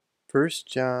1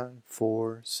 John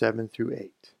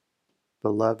 4:7-8.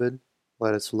 Beloved,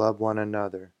 let us love one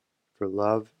another, for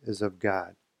love is of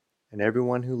God, and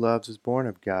everyone who loves is born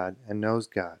of God and knows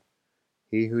God.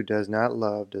 He who does not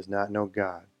love does not know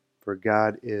God, for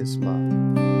God is love.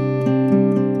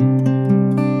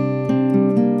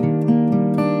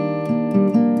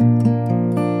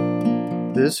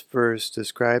 This verse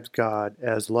describes God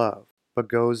as love, but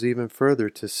goes even further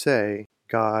to say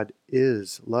God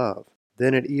is love.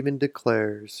 Then it even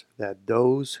declares that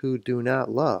those who do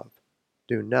not love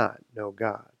do not know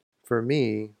God. For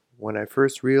me, when I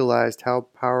first realized how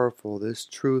powerful this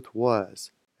truth was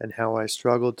and how I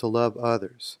struggled to love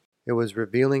others, it was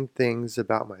revealing things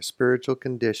about my spiritual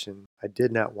condition I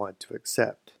did not want to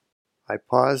accept. I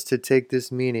paused to take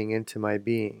this meaning into my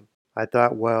being. I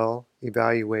thought, well,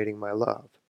 evaluating my love.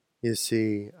 You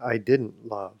see, I didn't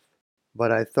love,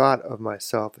 but I thought of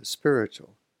myself as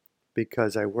spiritual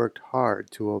because I worked hard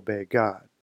to obey God.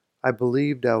 I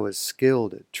believed I was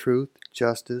skilled at truth,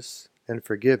 justice, and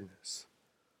forgiveness,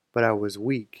 but I was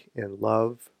weak in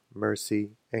love,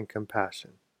 mercy, and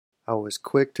compassion. I was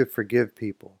quick to forgive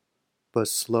people, but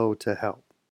slow to help.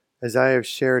 As I have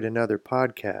shared in other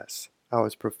podcasts, I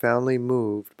was profoundly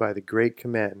moved by the Great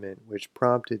Commandment, which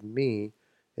prompted me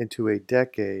into a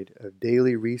decade of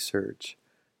daily research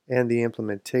and the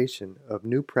implementation of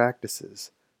new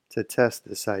practices to test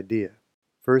this idea.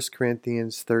 1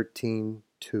 Corinthians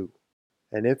 13:2.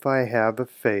 And if I have a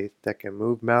faith that can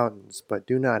move mountains but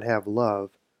do not have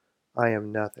love, I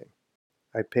am nothing.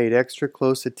 I paid extra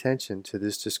close attention to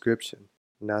this description.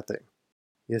 Nothing.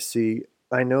 You see,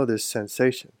 I know this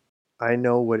sensation. I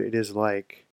know what it is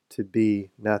like to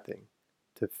be nothing,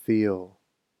 to feel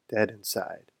dead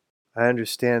inside. I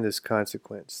understand this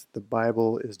consequence the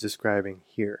Bible is describing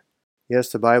here. Yes,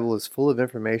 the Bible is full of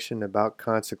information about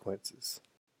consequences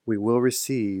we will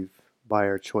receive by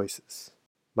our choices.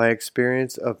 My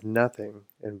experience of nothing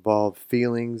involved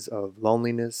feelings of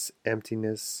loneliness,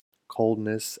 emptiness,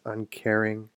 coldness,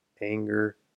 uncaring,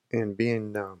 anger, and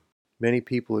being numb. Many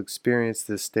people experience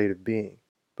this state of being,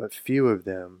 but few of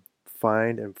them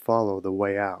find and follow the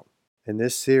way out. In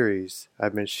this series,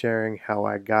 I've been sharing how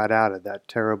I got out of that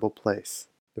terrible place.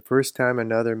 The first time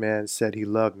another man said he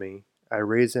loved me, I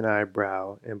raised an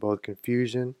eyebrow in both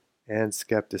confusion and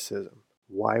skepticism.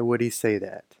 Why would he say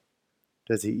that?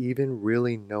 Does he even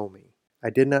really know me? I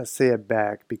did not say it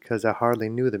back because I hardly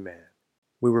knew the man.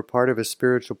 We were part of a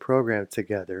spiritual program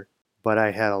together, but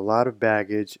I had a lot of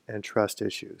baggage and trust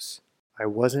issues. I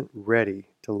wasn't ready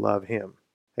to love him.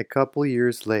 A couple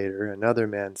years later, another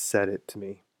man said it to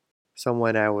me,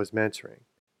 someone I was mentoring.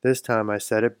 This time I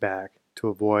said it back to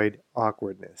avoid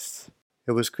awkwardness.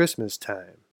 It was Christmas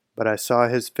time, but I saw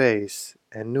his face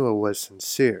and knew it was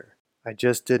sincere. I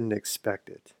just didn't expect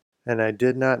it, and I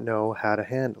did not know how to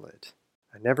handle it.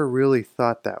 I never really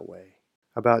thought that way.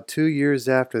 About 2 years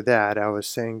after that, I was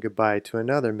saying goodbye to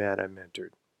another man I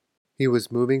mentored. He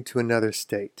was moving to another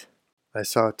state. I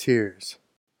saw tears.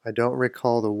 I don't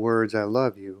recall the words "I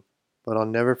love you," but I'll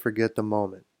never forget the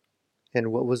moment.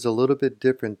 And what was a little bit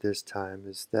different this time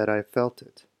is that I felt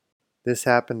it. This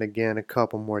happened again a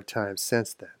couple more times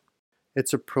since then.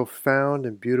 It's a profound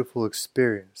and beautiful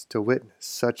experience to witness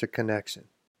such a connection.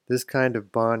 This kind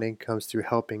of bonding comes through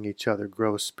helping each other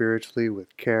grow spiritually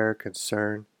with care,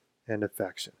 concern, and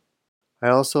affection. I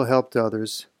also helped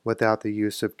others without the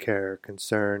use of care,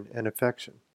 concern, and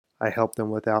affection. I helped them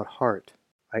without heart.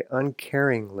 I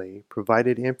uncaringly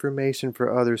provided information for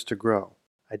others to grow.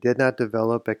 I did not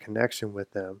develop a connection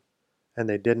with them, and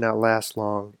they did not last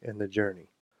long in the journey.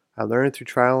 I learned through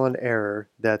trial and error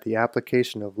that the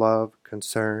application of love,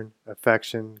 concern,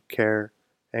 affection, care,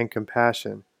 and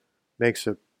compassion makes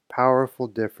a powerful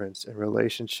difference in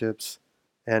relationships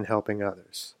and helping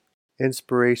others.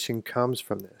 Inspiration comes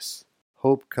from this.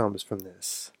 Hope comes from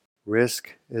this.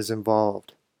 Risk is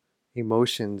involved.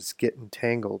 Emotions get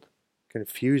entangled.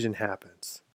 Confusion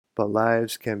happens. But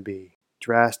lives can be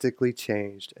drastically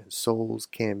changed and souls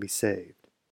can be saved.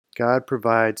 God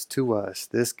provides to us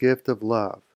this gift of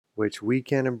love, which we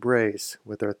can embrace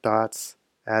with our thoughts,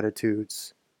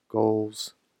 attitudes,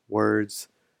 goals, words,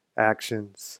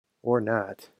 actions, or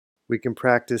not. We can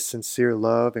practice sincere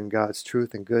love in God's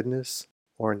truth and goodness,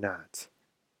 or not.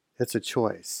 It's a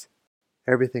choice.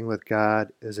 Everything with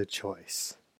God is a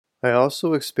choice. I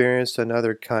also experienced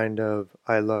another kind of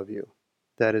 "I love you"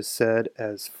 that is said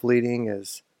as fleeting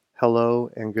as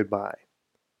hello and goodbye.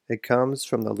 It comes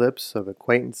from the lips of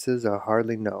acquaintances I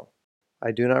hardly know.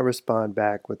 I do not respond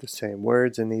back with the same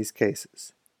words in these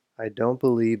cases. I don't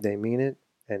believe they mean it,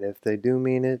 and if they do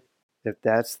mean it, if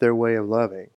that's their way of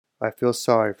loving, I feel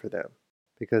sorry for them,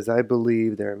 because I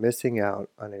believe they're missing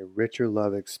out on a richer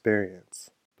love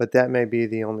experience. But that may be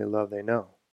the only love they know.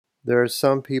 There are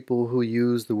some people who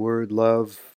use the word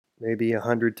love maybe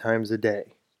 100 times a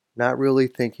day, not really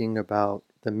thinking about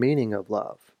the meaning of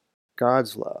love,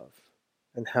 God's love,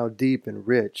 and how deep and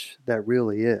rich that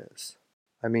really is.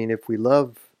 I mean, if we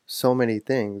love so many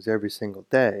things every single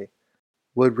day,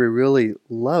 would we really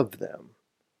love them?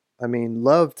 I mean,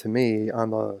 love to me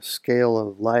on the scale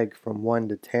of like from 1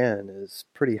 to 10 is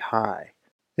pretty high.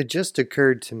 It just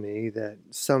occurred to me that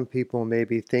some people may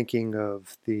be thinking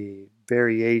of the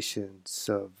variations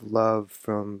of love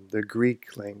from the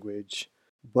Greek language,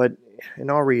 but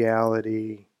in all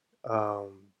reality,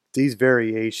 these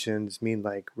variations mean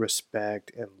like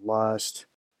respect and lust.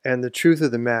 And the truth of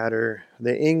the matter,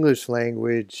 the English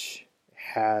language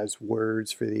has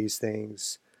words for these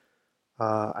things.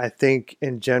 I think,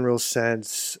 in general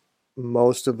sense,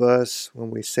 most of us, when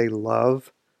we say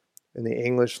love in the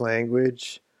English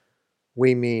language,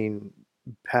 we mean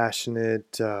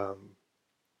passionate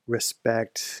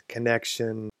respect,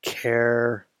 connection,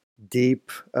 care,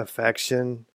 deep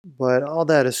affection. But all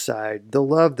that aside, the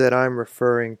love that I'm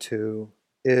referring to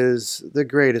is the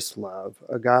greatest love,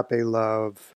 agape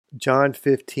love. John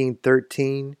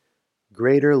 15:13,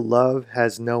 greater love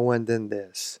has no one than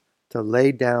this, to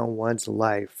lay down one's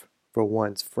life for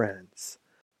one's friends.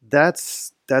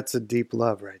 That's a deep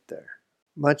love right there.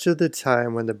 Much of the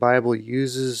time when the Bible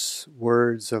uses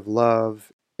words of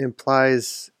love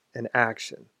implies an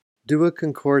action. Do a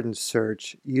concordance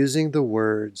search using the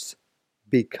words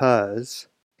because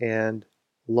and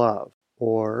love,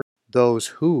 or those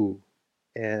who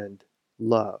and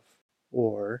love,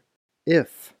 or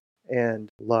if and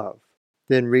love.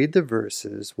 Then read the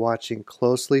verses, watching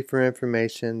closely for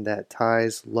information that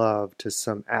ties love to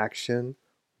some action,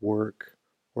 work,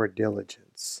 or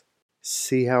diligence.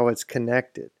 See how it's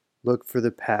connected. Look for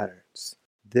the patterns.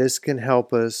 This can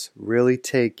help us really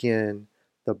take in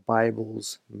the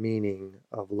Bible's meaning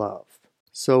of love.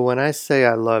 So when I say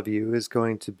I love you, it's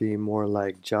going to be more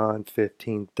like John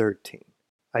 15:13.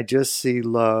 I just see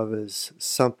love as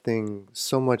something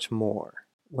so much more.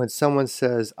 When someone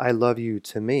says, I love you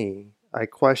to me, I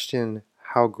question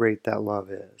how great that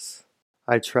love is.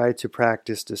 I try to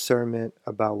practice discernment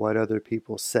about what other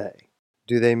people say.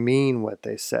 Do they mean what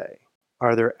they say?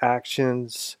 Are their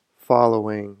actions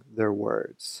following their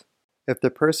words? If the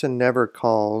person never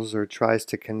calls or tries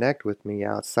to connect with me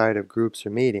outside of groups or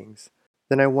meetings,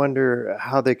 then I wonder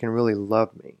how they can really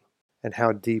love me, and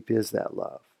how deep is that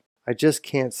love. I just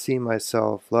can't see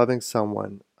myself loving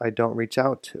someone I don't reach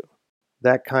out to.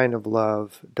 That kind of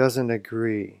love doesn't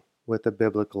agree with the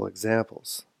biblical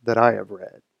examples that I have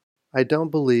read. I don't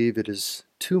believe it is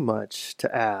too much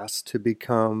to ask to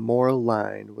become more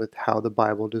aligned with how the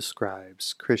Bible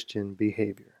describes Christian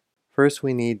behavior. First,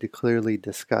 we need to clearly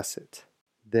discuss it,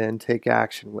 then take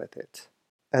action with it,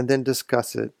 and then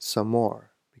discuss it some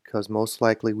more, because most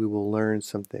likely we will learn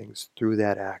some things through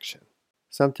that action.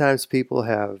 Sometimes people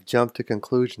have jumped to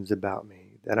conclusions about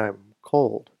me that I'm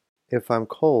cold. If I'm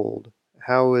cold,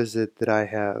 how is it that I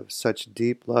have such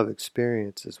deep love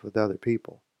experiences with other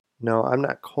people? No, I'm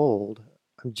not cold.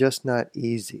 I'm just not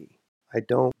easy. I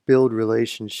don't build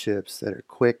relationships that are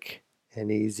quick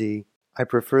and easy. I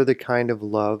prefer the kind of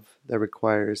love that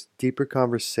requires deeper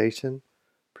conversation,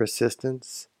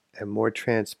 persistence, and more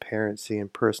transparency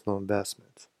and personal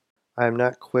investment. I am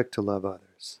not quick to love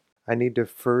others. I need to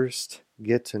first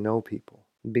get to know people.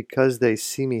 Because they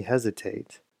see me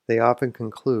hesitate, they often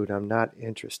conclude I'm not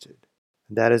interested.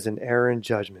 That is an error in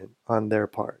judgment on their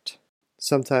part.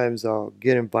 Sometimes I'll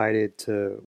get invited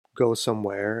to go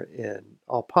somewhere and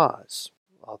I'll pause.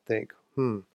 I'll think,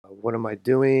 what am I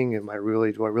doing? Do I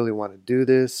really want to do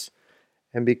this?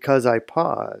 And because I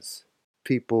pause,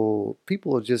 people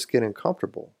will just get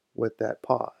uncomfortable with that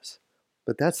pause.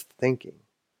 But that's thinking.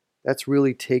 That's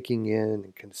really taking in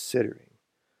and considering.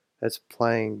 That's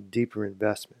applying deeper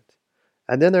investment.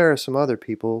 And then there are some other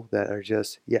people that are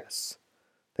just yes.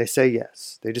 They say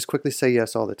yes. They just quickly say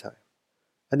yes all the time.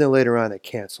 And then later on they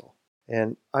cancel.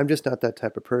 And I'm just not that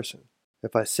type of person.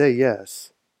 If I say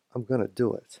yes, I'm going to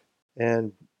do it.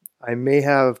 And I may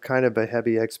have kind of a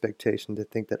heavy expectation to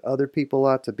think that other people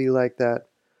ought to be like that,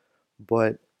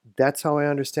 but that's how I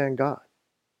understand God.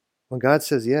 When God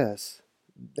says yes,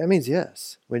 that means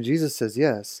yes. When Jesus says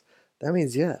yes, that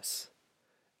means yes.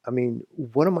 I mean,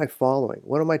 what am I following?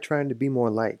 What am I trying to be more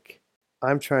like?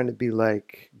 I'm trying to be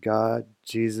like God,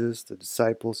 Jesus, the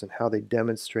disciples, and how they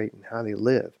demonstrate and how they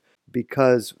live.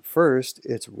 Because first,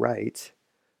 it's right,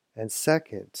 and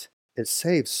second, it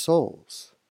saves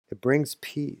souls. It brings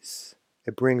peace.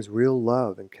 It brings real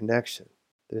love and connection.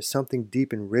 There's something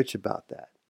deep and rich about that.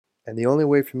 And the only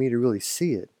way for me to really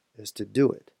see it is to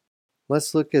do it.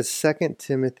 Let's look at 2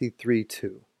 Timothy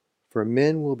 3:2. For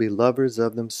men will be lovers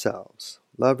of themselves,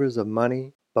 lovers of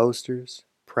money, boasters,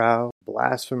 proud,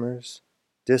 blasphemers,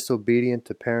 disobedient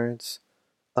to parents,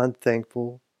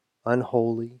 unthankful,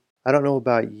 unholy. I don't know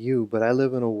about you, but I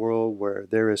live in a world where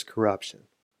there is corruption.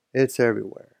 It's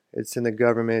everywhere. It's in the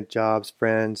government, jobs,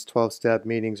 friends, 12-step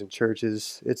meetings in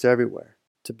churches. It's everywhere.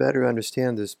 To better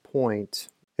understand this point,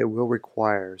 it will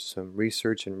require some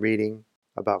research and reading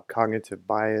about cognitive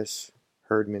bias,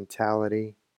 herd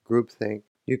mentality, groupthink.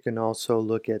 You can also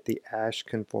look at the Asch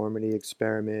conformity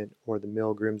experiment or the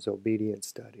Milgram's obedience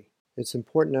study. It's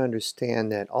important to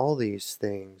understand that all these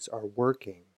things are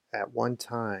working at one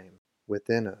time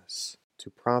within us to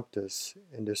prompt us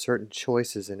into certain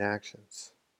choices and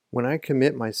actions. When I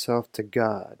commit myself to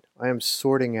God, I am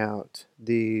sorting out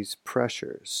these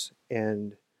pressures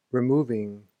and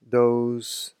removing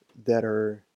those that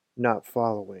are not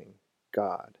following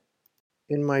God.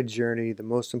 In my journey, the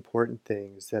most important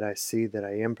thing is that I see that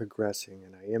I am progressing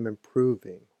and I am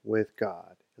improving with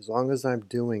God. As long as I'm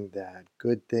doing that,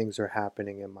 good things are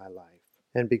happening in my life.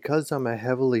 And because I'm a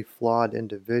heavily flawed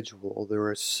individual, there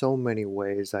are so many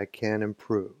ways I can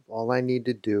improve. All I need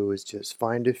to do is just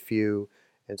find a few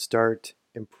and start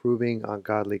improving on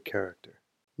godly character.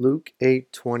 Luke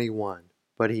 8:21.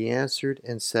 But he answered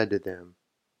and said to them,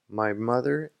 My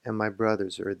mother and my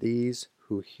brothers are these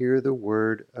who hear the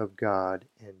word of God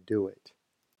and do it.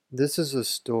 This is a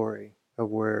story of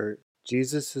where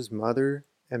Jesus' mother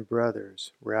and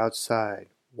brothers were outside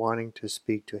wanting to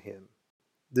speak to him.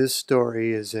 This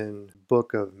story is in the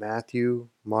book of Matthew,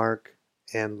 Mark,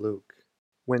 and Luke.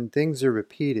 When things are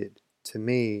repeated, to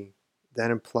me,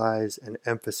 that implies an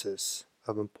emphasis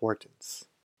of importance.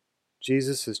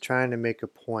 Jesus is trying to make a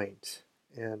point,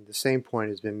 and the same point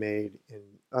has been made in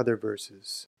other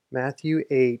verses. Matthew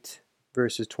 8,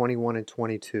 verses 21 and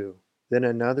 22. Then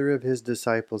another of his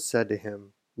disciples said to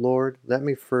him, Lord, let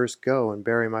me first go and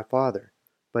bury my father.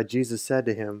 But Jesus said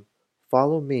to him,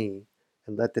 Follow me,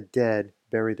 and let the dead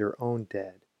bury their own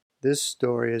dead. This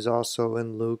story is also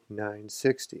in Luke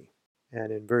 9:60.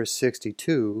 And in verse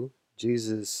 62,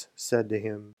 Jesus said to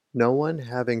him, No one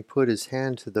having put his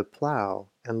hand to the plow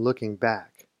and looking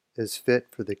back is fit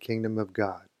for the kingdom of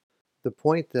God. The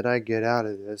point that I get out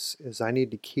of this is I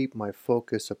need to keep my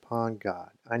focus upon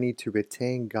God. I need to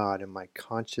retain God in my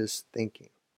conscious thinking.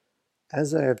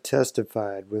 As I have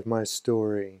testified with my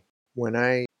story, when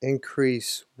I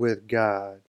increase with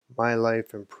God, my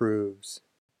life improves.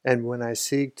 And when I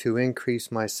seek to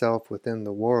increase myself within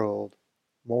the world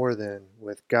more than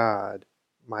with God,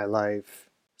 my life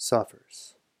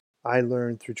suffers. I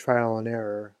learned through trial and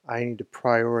error I need to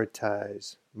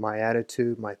prioritize my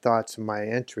attitude, my thoughts, and my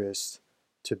interests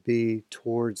to be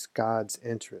towards God's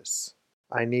interests.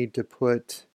 I need to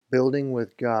put building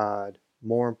with God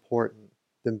more important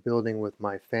than building with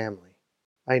my family.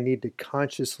 I need to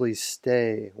consciously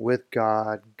stay with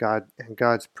God and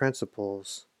God's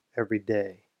principles every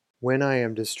day. When I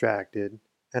am distracted,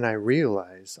 and I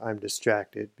realize I'm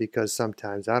distracted because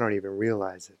sometimes I don't even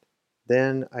realize it,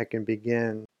 then I can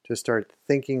begin to start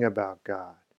thinking about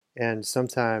God. And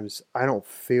sometimes I don't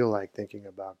feel like thinking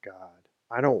about God.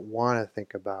 I don't want to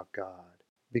think about God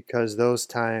because those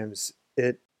times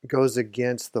it goes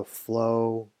against the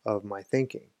flow of my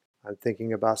thinking. I'm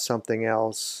thinking about something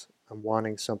else. I'm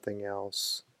wanting something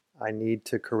else. I need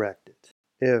to correct it.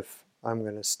 If I'm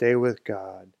going to stay with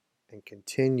God and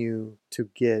continue to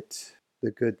get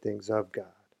the good things of God,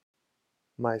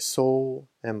 my soul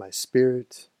and my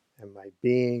spirit and my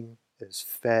being is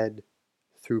fed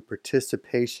through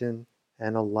participation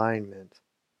and alignment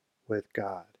with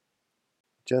God.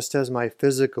 Just as my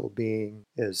physical being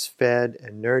is fed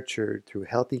and nurtured through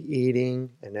healthy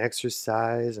eating and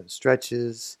exercise and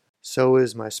stretches, so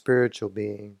is my spiritual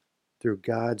being through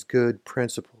God's good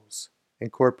principles,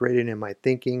 incorporated in my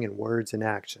thinking and words and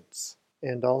actions,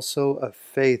 and also a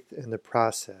faith in the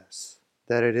process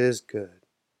that it is good,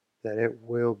 that it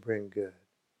will bring good,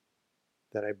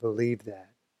 that I believe that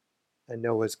I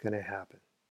know it's going to happen.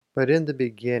 But in the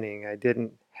beginning, I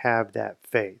didn't have that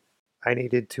faith. I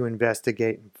needed to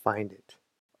investigate and find it.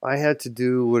 I had to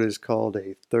do what is called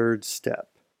a third step,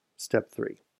 step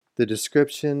 3. The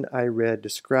description I read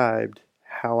described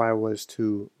how I was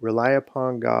to rely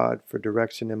upon God for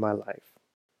direction in my life.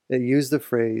 It used the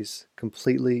phrase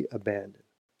completely abandon.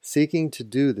 Seeking to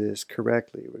do this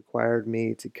correctly required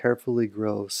me to carefully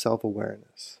grow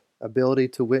self-awareness, ability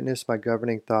to witness my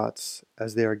governing thoughts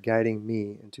as they are guiding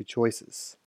me into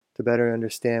choices, to better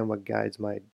understand what guides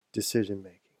my decision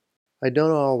making. I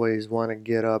don't always want to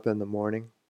get up in the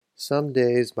morning. Some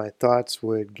days my thoughts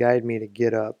would guide me to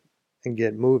get up, and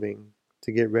get moving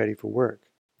to get ready for work.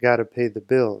 Gotta pay the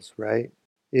bills, right?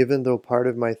 Even though part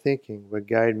of my thinking would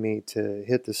guide me to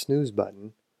hit the snooze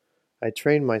button, I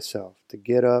trained myself to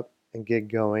get up and get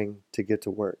going to get to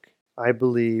work. I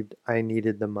believed I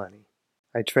needed the money.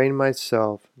 I trained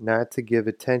myself not to give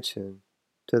attention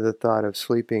to the thought of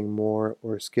sleeping more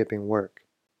or skipping work.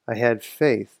 I had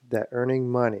faith that earning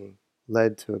money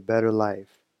led to a better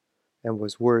life and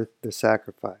was worth the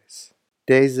sacrifice.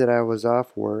 Days that I was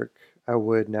off work, I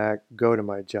would not go to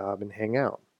my job and hang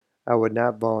out. I would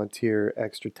not volunteer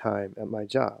extra time at my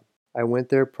job. I went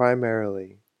there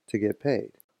primarily to get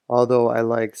paid. Although I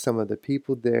liked some of the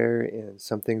people there and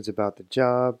some things about the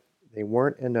job, they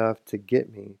weren't enough to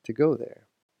get me to go there.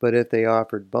 But if they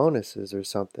offered bonuses or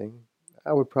something,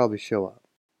 I would probably show up.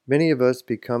 Many of us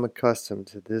become accustomed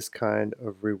to this kind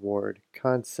of reward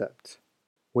concept.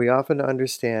 We often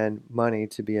understand money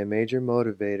to be a major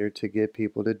motivator to get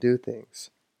people to do things.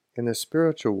 In the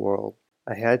spiritual world,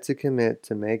 I had to commit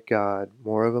to make God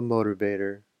more of a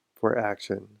motivator for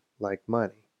action like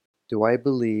money. Do I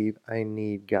believe I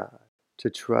need God? To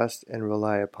trust and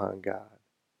rely upon God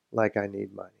like I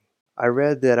need money. I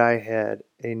read that I had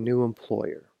a new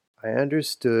employer. I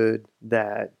understood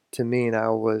that to mean I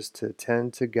was to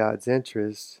tend to God's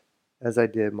interests as I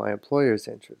did my employer's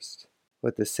interest,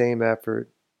 with the same effort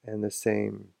and the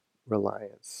same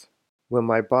reliance. When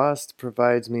my boss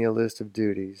provides me a list of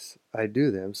duties, I do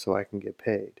them so I can get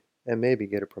paid and maybe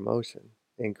get a promotion,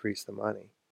 increase the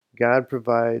money. God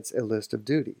provides a list of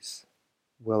duties.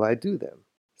 Will I do them?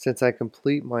 Since I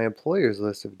complete my employer's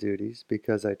list of duties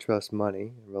because I trust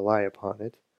money and rely upon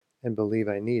it and believe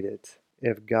I need it,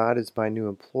 if God is my new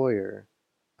employer,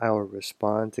 I will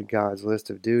respond to God's list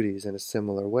of duties in a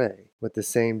similar way, with the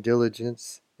same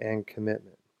diligence and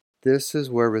commitment. This is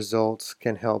where results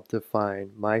can help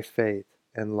define my faith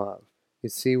and love. You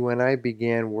see, when I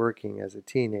began working as a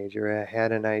teenager, I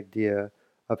had an idea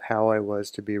of how I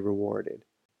was to be rewarded.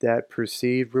 That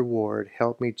perceived reward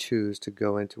helped me choose to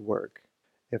go into work.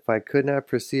 If I could not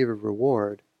perceive a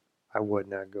reward, I would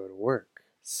not go to work.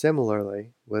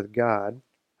 Similarly, with God,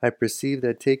 I perceived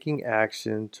that taking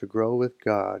action to grow with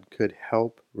God could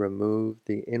help remove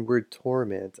the inward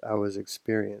torment I was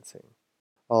experiencing.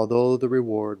 Although the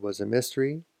reward was a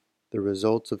mystery, the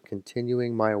results of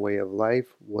continuing my way of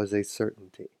life was a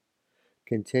certainty.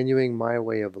 Continuing my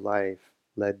way of life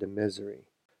led to misery,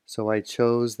 so I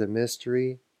chose the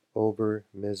mystery over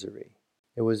misery.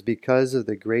 It was because of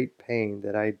the great pain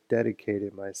that I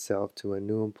dedicated myself to a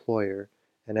new employer,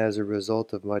 and as a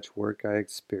result of much work I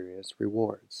experienced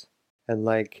rewards. And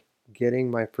like getting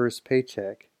my first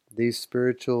paycheck, these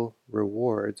spiritual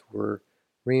rewards were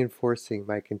reinforcing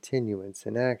my continuance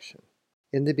in action.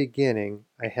 In the beginning,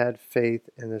 I had faith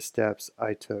in the steps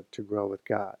I took to grow with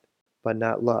God, but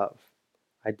not love.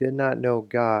 I did not know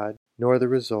God nor the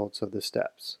results of the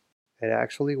steps. It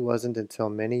actually wasn't until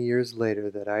many years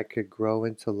later that I could grow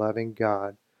into loving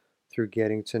God through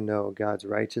getting to know God's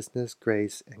righteousness,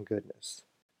 grace, and goodness.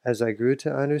 As I grew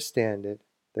to understand it,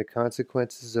 the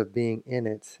consequences of being in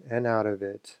it and out of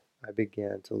it, I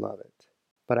began to love it.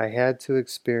 But I had to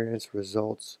experience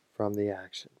results from the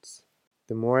actions.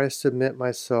 The more I submit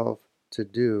myself to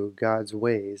do God's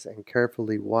ways and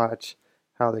carefully watch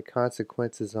how the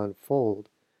consequences unfold,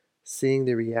 seeing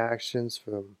the reactions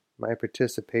from my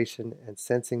participation and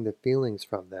sensing the feelings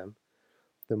from them,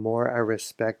 the more I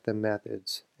respect the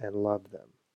methods and love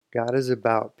them. God is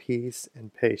about peace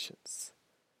and patience.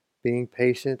 Being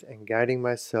patient and guiding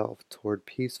myself toward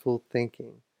peaceful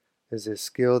thinking is a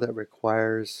skill that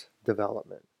requires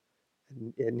development.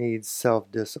 It needs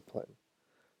self-discipline.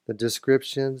 The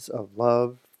descriptions of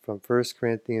love from 1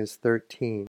 Corinthians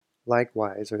 13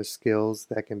 likewise are skills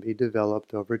that can be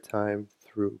developed over time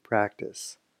through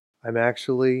practice. I'm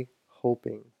actually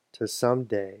hoping to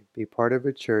someday be part of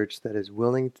a church that is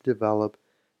willing to develop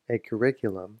a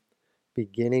curriculum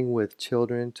beginning with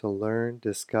children to learn,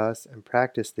 discuss, and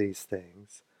practice these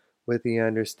things with the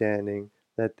understanding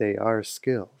that they are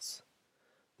skills.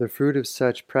 The fruit of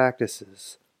such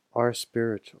practices are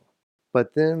spiritual.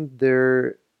 But then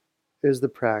there is the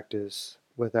practice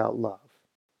without love.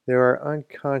 There are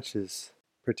unconscious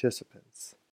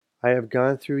participants. I have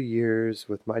gone through years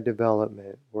with my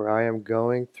development where I am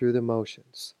going through the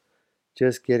motions,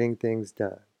 just getting things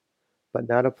done, but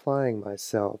not applying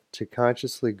myself to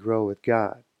consciously grow with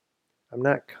God. I'm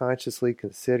not consciously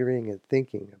considering and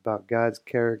thinking about God's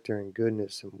character and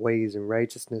goodness and ways and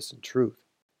righteousness and truth.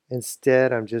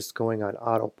 Instead, I'm just going on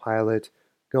autopilot,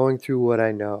 going through what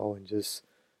I know and just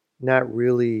not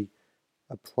really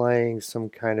applying some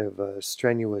kind of a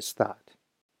strenuous thought.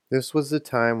 This was the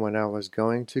time when I was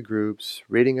going to groups,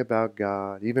 reading about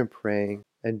God, even praying,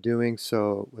 and doing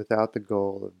so without the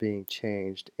goal of being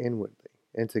changed inwardly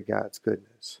into God's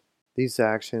goodness. These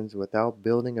actions, without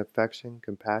building affection,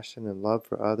 compassion, and love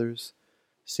for others,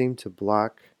 seemed to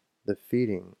block the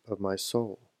feeding of my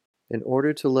soul. In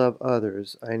order to love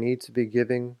others, I need to be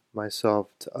giving myself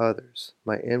to others,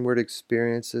 my inward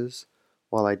experiences,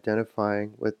 while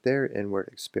identifying with their inward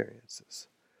experiences.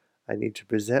 I need to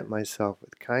present myself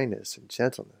with kindness and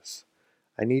gentleness.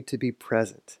 I need to be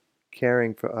present,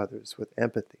 caring for others with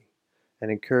empathy, and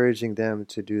encouraging them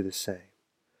to do the same.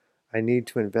 I need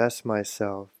to invest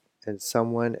myself in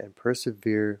someone and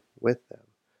persevere with them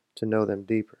to know them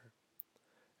deeper.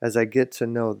 As I get to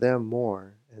know them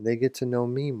more and they get to know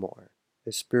me more,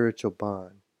 a spiritual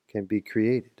bond can be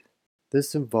created.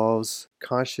 This involves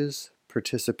conscious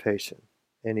participation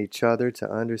in each other to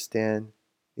understand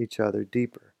each other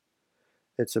deeper.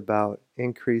 It's about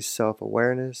increased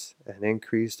self-awareness and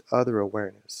increased other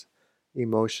awareness,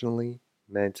 emotionally,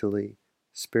 mentally,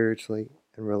 spiritually,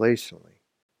 and relationally.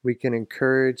 We can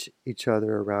encourage each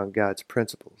other around God's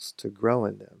principles to grow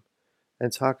in them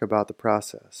and talk about the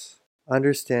process.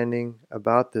 Understanding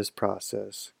about this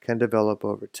process can develop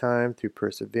over time through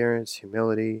perseverance,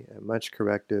 humility, and much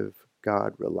corrective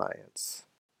God reliance.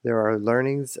 There are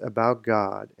learnings about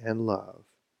God and love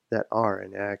that are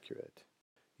inaccurate.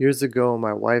 Years ago,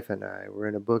 my wife and I were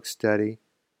in a book study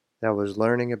that was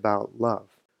learning about love.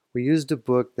 We used a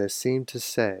book that seemed to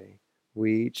say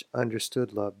we each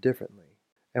understood love differently,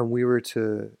 and we were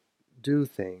to do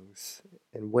things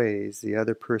in ways the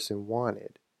other person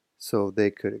wanted so they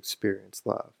could experience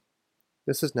love.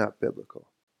 This is not biblical.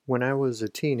 When I was a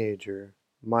teenager,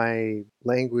 my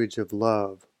language of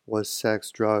love was sex,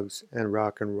 drugs, and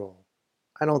rock and roll.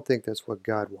 I don't think that's what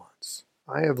God wants.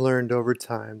 I have learned over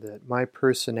time that my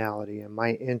personality and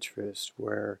my interests,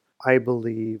 where I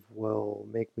believe will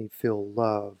make me feel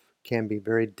love, can be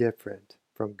very different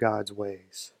from God's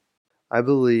ways. I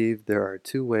believe there are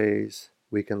two ways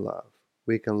we can love.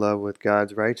 We can love with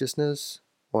God's righteousness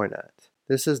or not.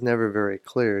 This is never very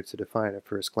clear to define at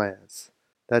first glance.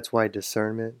 That's why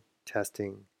discernment,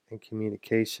 testing, and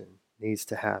communication needs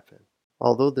to happen.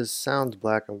 Although this sounds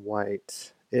black and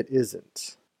white, it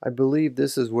isn't. I believe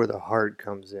this is where the heart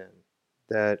comes in,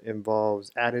 that involves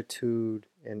attitude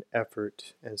and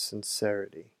effort and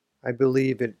sincerity. I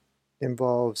believe it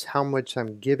involves how much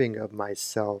I'm giving of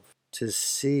myself to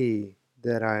see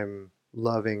that I'm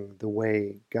loving the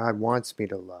way God wants me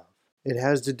to love. It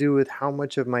has to do with how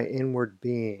much of my inward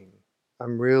being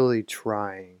I'm really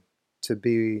trying to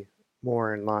be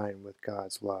more in line with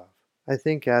God's love. I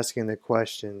think asking the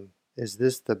question, is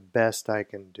this the best I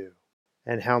can do?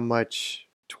 And how much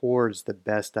towards the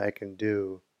best I can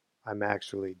do I'm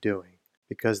actually doing.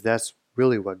 Because that's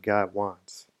really what God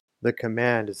wants. The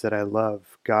command is that I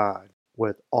love God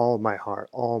with all my heart,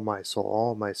 all my soul,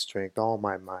 all my strength, all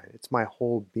my mind. It's my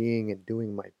whole being and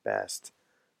doing my best.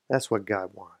 That's what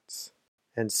God wants.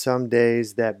 And some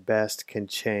days that best can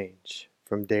change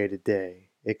from day to day.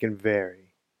 It can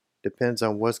vary. Depends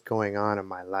on what's going on in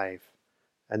my life.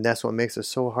 And that's what makes it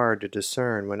so hard to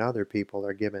discern when other people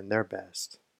are giving their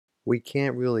best. We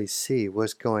can't really see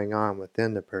what's going on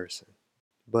within the person.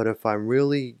 But if I'm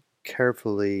really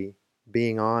carefully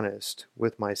being honest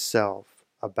with myself,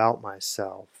 about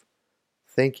myself,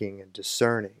 thinking and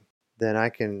discerning, then I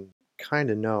can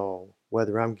kind of know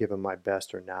whether I'm giving my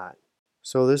best or not.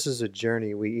 So this is a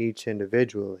journey we each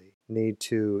individually need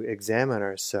to examine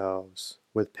ourselves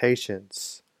with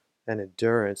patience and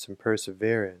endurance and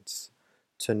perseverance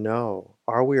to know,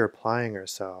 are we applying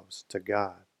ourselves to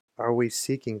God? Are we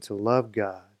seeking to love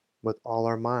God with all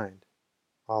our mind,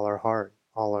 all our heart,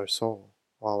 all our soul,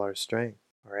 all our strength,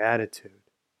 our attitude,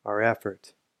 our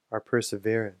effort, our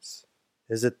perseverance?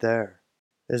 Is it there?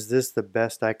 Is this the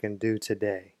best I can do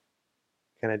today?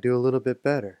 Can I do a little bit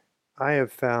better? I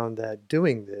have found that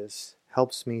doing this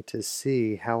helps me to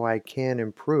see how I can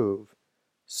improve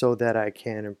so that I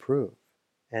can improve.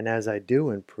 And as I do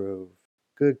improve,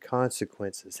 good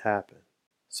consequences happen.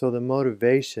 So the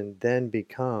motivation then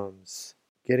becomes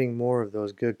getting more of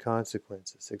those good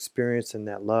consequences, experiencing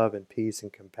that love and peace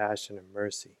and compassion and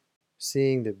mercy,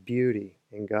 seeing the beauty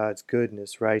in God's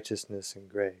goodness, righteousness, and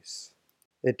grace.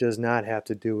 It does not have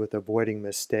to do with avoiding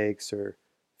mistakes or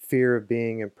fear of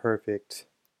being imperfect.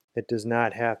 It does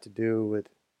not have to do with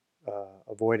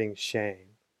avoiding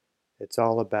shame. It's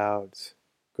all about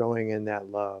growing in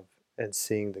that love and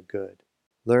seeing the good.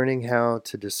 Learning how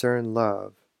to discern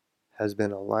love has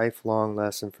been a lifelong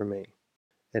lesson for me.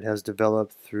 It has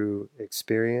developed through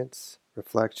experience,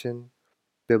 reflection,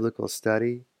 biblical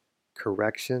study,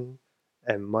 correction,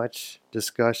 and much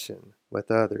discussion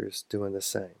with others doing the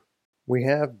same. We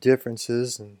have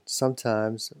differences and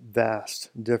sometimes vast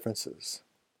differences.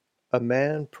 A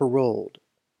man paroled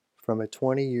from a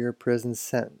 20-year prison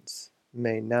sentence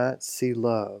may not see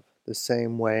love the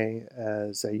same way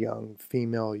as a young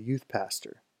female youth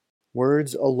pastor.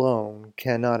 Words alone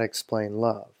cannot explain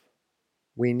love.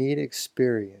 We need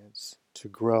experience to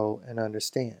grow and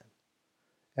understand,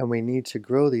 and we need to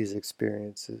grow these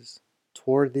experiences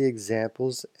toward the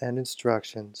examples and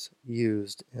instructions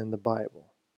used in the Bible.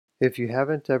 If you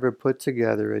haven't ever put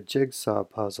together a jigsaw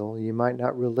puzzle, you might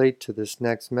not relate to this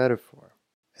next metaphor.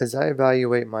 As I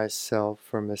evaluate myself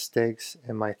for mistakes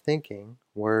in my thinking,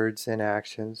 words, and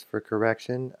actions for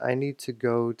correction, I need to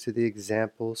go to the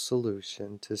example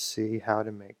solution to see how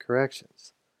to make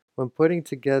corrections. When putting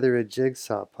together a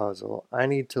jigsaw puzzle, I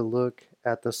need to look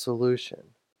at the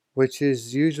solution, which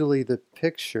is usually the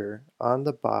picture on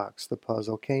the box the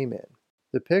puzzle came in.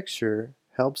 The picture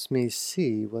helps me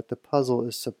see what the puzzle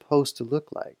is supposed to look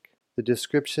like. The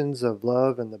descriptions of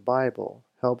love in the Bible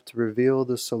help to reveal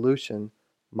the solution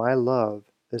my love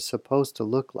is supposed to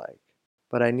look like,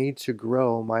 but I need to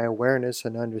grow my awareness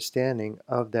and understanding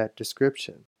of that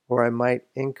description, or I might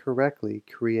incorrectly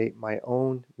create my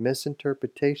own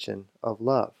misinterpretation of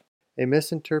love. A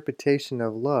misinterpretation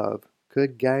of love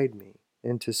could guide me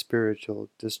into spiritual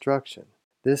destruction.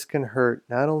 This can hurt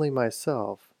not only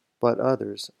myself, but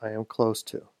others I am close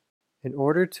to. In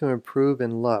order to improve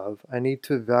in love, I need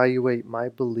to evaluate my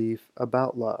belief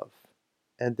about love,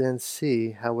 and then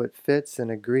see how it fits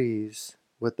and agrees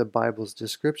with the Bible's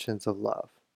descriptions of love.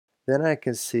 Then I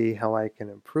can see how I can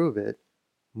improve it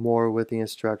more with the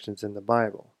instructions in the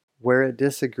Bible. Where it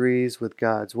disagrees with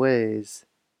God's ways,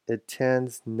 it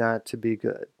tends not to be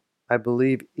good. I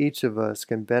believe each of us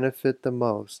can benefit the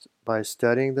most by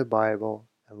studying the Bible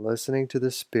and listening to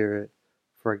the Spirit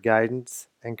for guidance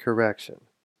and correction.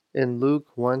 In Luke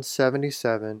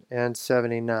 1:77 and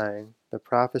 79, the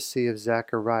prophecy of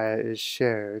Zechariah is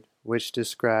shared, which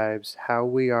describes how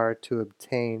we are to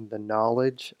obtain the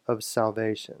knowledge of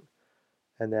salvation,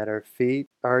 and that our feet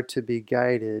are to be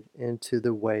guided into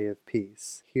the way of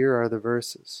peace. Here are the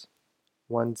verses.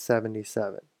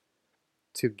 177.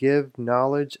 To give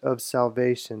knowledge of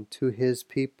salvation to his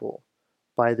people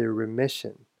by the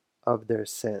remission of their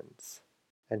sins.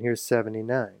 And here's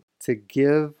 79. To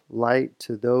give light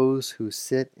to those who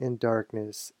sit in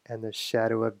darkness and the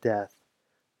shadow of death,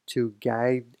 to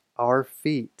guide our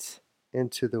feet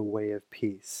into the way of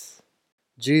peace.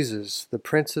 Jesus, the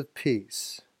Prince of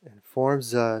Peace,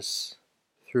 informs us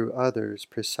through others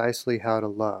precisely how to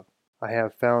love. I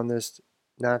have found this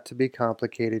not to be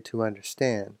complicated to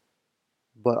understand,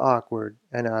 but awkward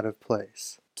and out of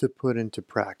place to put into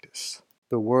practice.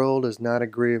 The world is not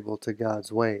agreeable to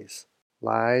God's ways.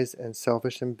 Lies and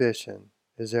selfish ambition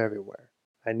is everywhere.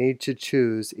 I need to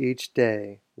choose each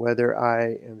day whether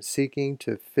I am seeking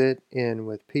to fit in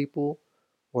with people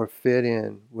or fit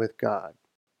in with God.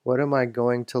 What am I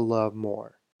going to love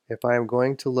more? If I am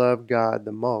going to love God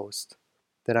the most,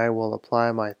 then I will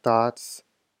apply my thoughts,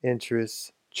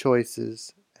 interests,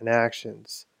 choices, and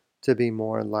actions to be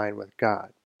more in line with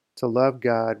God. To love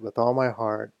God with all my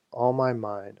heart, all my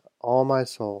mind, all my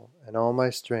soul, and all my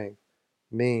strength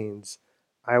means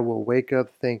I will wake up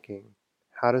thinking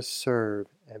how to serve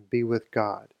and be with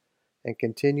God, and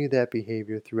continue that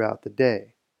behavior throughout the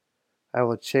day. I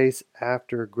will chase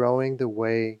after growing the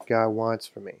way God wants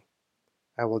for me.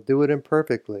 I will do it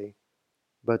imperfectly,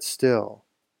 but still,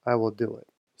 I will do it.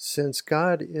 Since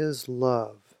God is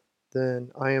love,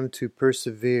 then I am to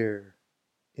persevere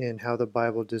in how the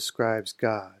Bible describes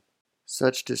God.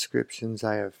 Such descriptions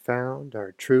I have found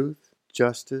are truth,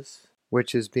 justice,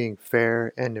 which is being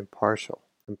fair and impartial,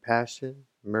 compassion,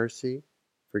 mercy,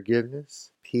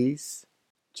 forgiveness, peace,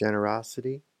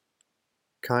 generosity,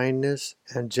 kindness,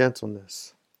 and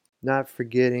gentleness, not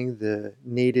forgetting the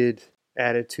needed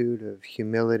attitude of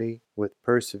humility with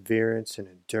perseverance and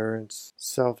endurance,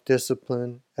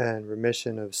 self-discipline, and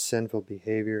remission of sinful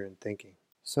behavior and thinking.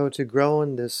 So to grow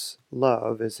in this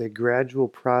love is a gradual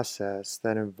process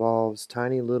that involves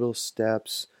tiny little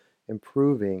steps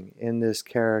improving in this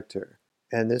character.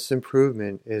 And this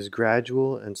improvement is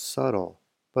gradual and subtle,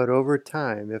 but over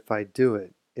time, if I do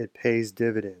it, it pays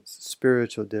dividends,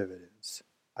 spiritual dividends.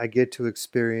 I get to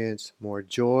experience more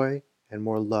joy and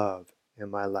more love in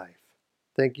my life.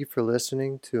 Thank you for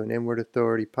listening to an Inward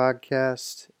Authority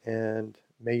podcast, and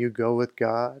may you go with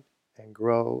God and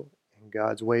grow in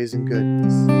God's ways and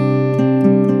goodness.